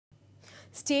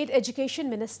State Education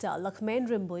Minister Lahkmen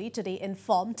Rymbui today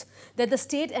informed that the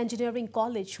State Engineering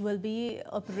College will be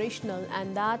operational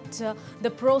and that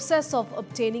the process of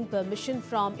obtaining permission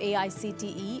from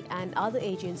AICTE and other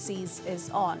agencies is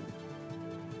on.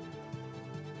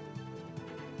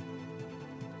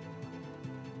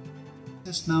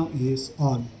 This now is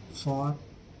on for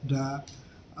the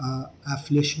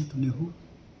affiliation to NEHU,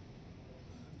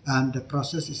 and the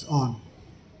process is on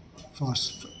for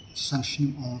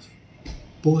sanctioning of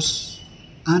post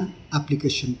and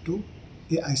application to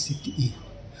AICTE.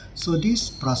 So this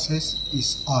process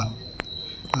is on.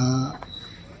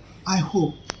 I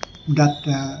hope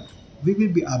that we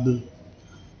will be able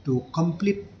to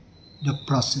complete the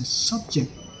process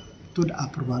subject to the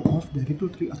approval of the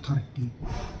regulatory authority,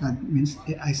 that means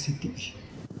AICTE.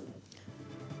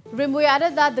 Rymbui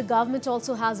added that the government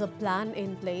also has a plan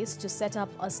in place to set up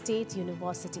a state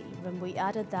university. Rymbui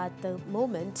added that the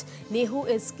moment NEHU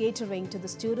is catering to the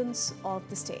students of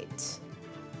the state.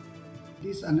 It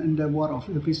is an endeavor of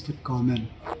every state government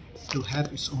to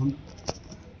have its own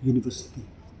university.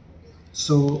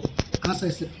 So, as I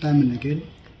said time and again,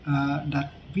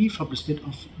 that we from the state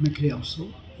of Meghalaya also,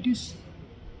 it is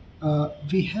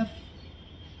we have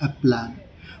a plan,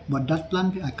 but that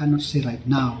plan I cannot say right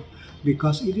now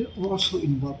because it will also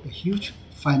involve a huge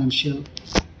financial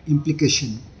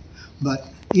implication.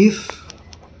 But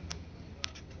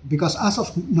because as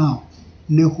of now,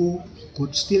 NEHU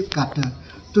could still cater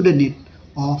to the need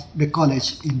of the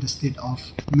college in the state of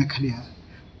Meghalaya.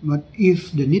 But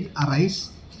if the need arises,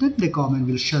 then the government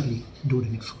will surely do the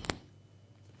needful.